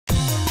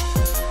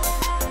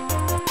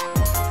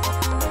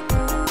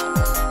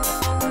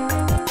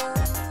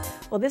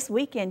Well, this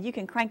weekend you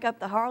can crank up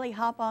the Harley,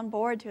 hop on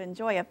board to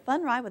enjoy a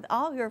fun ride with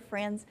all your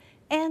friends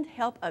and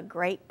help a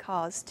great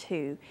cause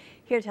too.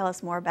 Here to tell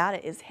us more about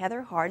it is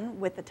Heather Harden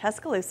with the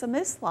Tuscaloosa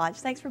Moose Lodge.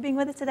 Thanks for being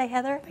with us today,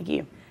 Heather. Thank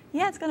you.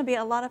 Yeah, it's going to be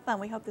a lot of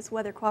fun. We hope this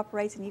weather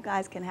cooperates and you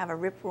guys can have a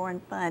rip-roaring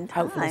fun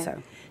time. Hopefully so.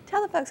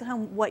 Tell the folks at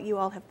home what you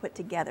all have put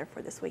together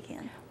for this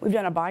weekend. We've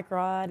done a bike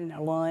ride and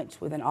a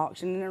lunch with an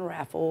auction and a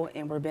raffle,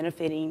 and we're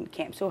benefiting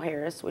Camp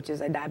Harris, which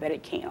is a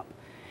diabetic camp.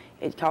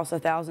 It costs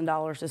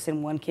 $1,000 to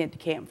send one kid to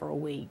camp for a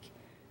week.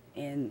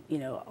 And, you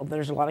know,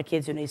 there's a lot of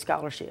kids who need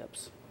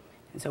scholarships.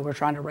 And so we're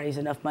trying to raise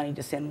enough money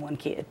to send one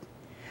kid.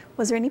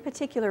 Was there any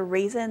particular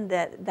reason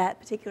that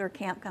that particular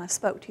camp kind of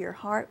spoke to your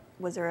heart?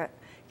 Was there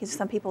because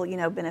some people, you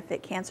know,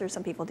 benefit cancer,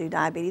 some people do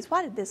diabetes.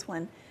 Why did this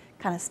one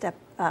kind of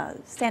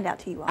stand out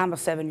to you all? I'm a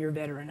 7-year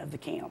veteran of the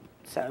camp,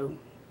 so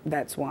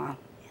that's why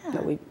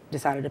that we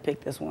decided to pick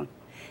this one.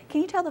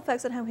 Can you tell the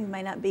folks at home who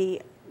may not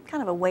be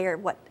kind of aware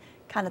of what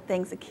kind of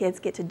things the kids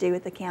get to do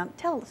at the camp?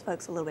 Tell those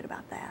folks a little bit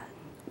about that.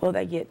 Well,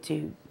 they get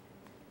to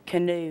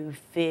canoe,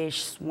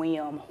 fish,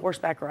 swim,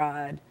 horseback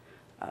ride,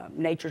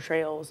 nature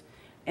trails,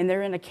 and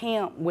they're in a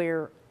camp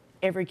where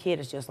every kid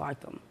is just like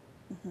them.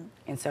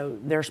 And so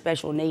their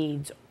special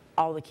needs,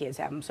 all the kids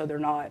have them, so they're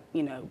not,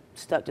 you know,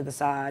 stuck to the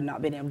side,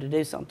 not being able to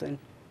do something.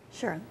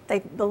 Sure, they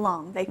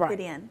belong, they fit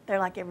in, they're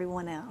like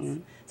everyone else.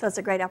 So it's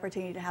a great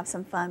opportunity to have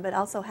some fun, but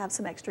also have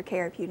some extra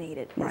care if you need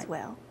it as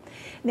well.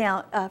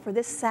 Now, for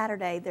this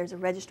Saturday, there's a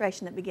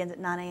registration that begins at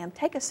 9 a.m.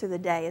 Take us through the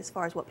day as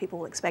far as what people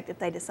will expect if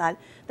they decide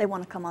they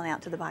want to come on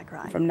out to the bike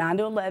ride. From 9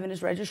 to 11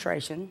 is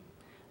registration,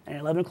 and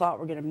at 11 o'clock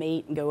we're going to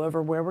meet and go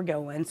over where we're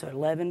going. So at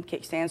 11,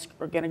 kickstands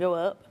are going to go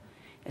up.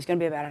 It's going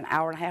to be about an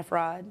hour-and-a-half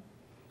ride,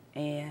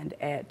 and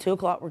at 2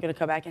 o'clock we're going to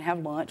come back and have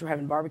lunch. We're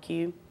having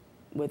barbecue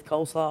with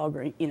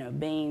coleslaw, you know,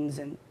 beans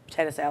and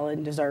potato salad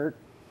and dessert.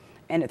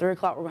 And at 3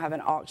 o'clock we're going to have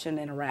an auction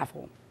and a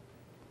raffle.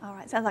 All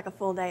right, sounds like a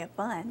full day of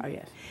fun. Oh,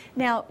 yes.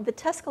 Now, the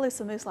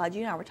Tuscaloosa Moose Lodge,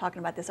 you and I were talking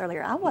about this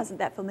earlier. I wasn't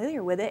that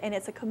familiar with it, and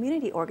it's a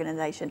community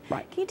organization.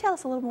 Right. Can you tell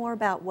us a little more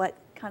about what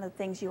kind of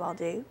things you all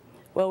do?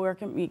 Well, we're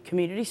a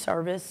community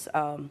service.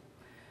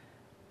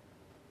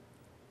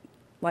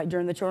 Like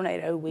during the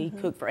tornado, we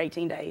cook for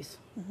 18 days,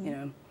 you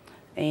know,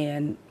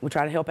 and we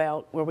try to help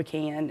out where we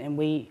can.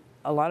 And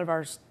a lot of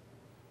our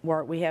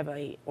work, we have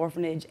a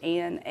orphanage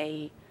and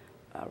a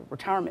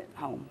retirement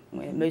home,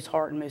 Moose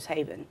Heart and Moose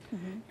Haven,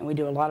 and we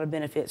do a lot of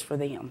benefits for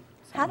them.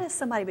 So, how does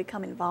somebody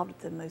become involved at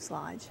the Moose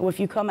Lodge? well, if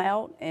you come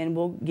out, and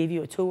we'll give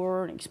you a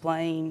tour and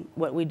explain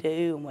what we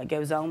do and what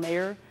goes on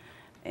there,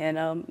 and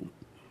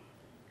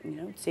you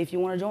know, see if you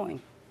want to join.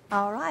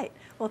 All right.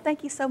 Well,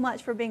 thank you so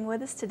much for being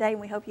with us today, and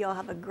we hope you all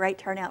have a great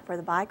turnout for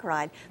the bike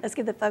ride. Let's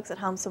give the folks at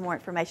home some more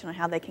information on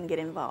how they can get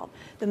involved.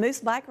 The Moose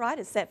Bike Ride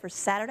is set for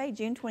Saturday,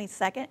 June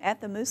 22nd at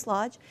the Moose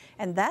Lodge,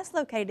 and that's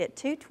located at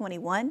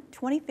 221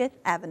 25th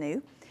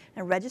Avenue.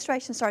 And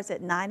registration starts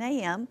at 9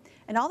 a.m.,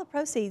 and all the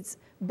proceeds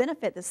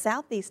benefit the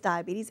Southeast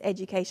Diabetes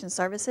Education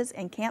Services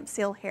and Camp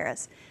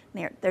Harris.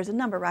 There's a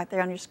number right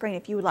there on your screen.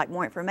 If you would like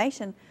more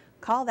information,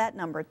 call that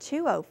number,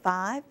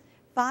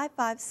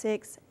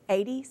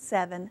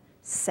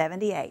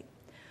 205-556-8778.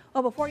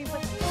 Well, before you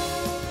put